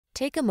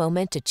Take a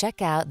moment to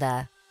check out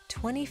the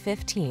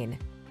 2015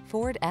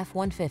 Ford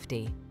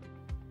F-150.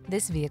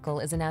 This vehicle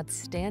is an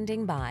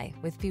outstanding buy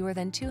with fewer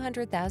than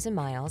 200,000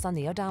 miles on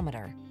the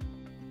odometer.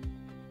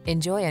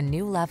 Enjoy a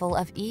new level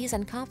of ease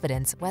and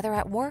confidence whether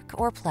at work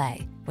or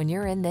play when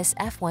you're in this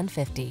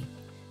F-150.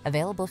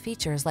 Available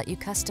features let you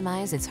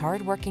customize its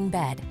hard-working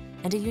bed,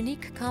 and a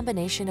unique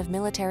combination of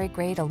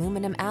military-grade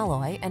aluminum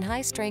alloy and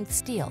high-strength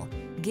steel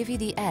give you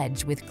the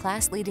edge with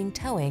class-leading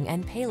towing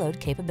and payload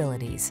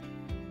capabilities.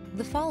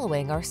 The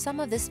following are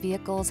some of this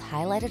vehicle's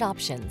highlighted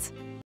options: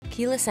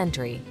 keyless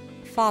entry,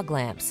 fog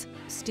lamps,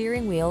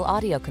 steering wheel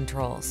audio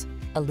controls,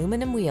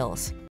 aluminum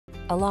wheels,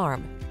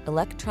 alarm,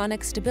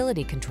 electronic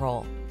stability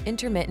control,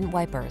 intermittent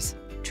wipers,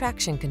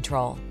 traction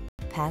control,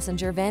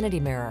 passenger vanity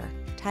mirror,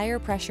 tire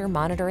pressure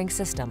monitoring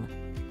system.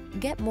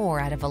 Get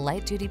more out of a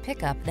light-duty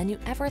pickup than you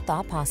ever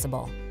thought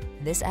possible.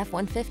 This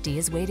F-150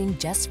 is waiting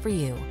just for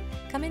you.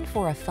 Come in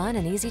for a fun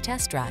and easy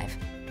test drive.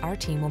 Our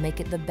team will make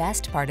it the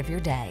best part of your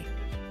day.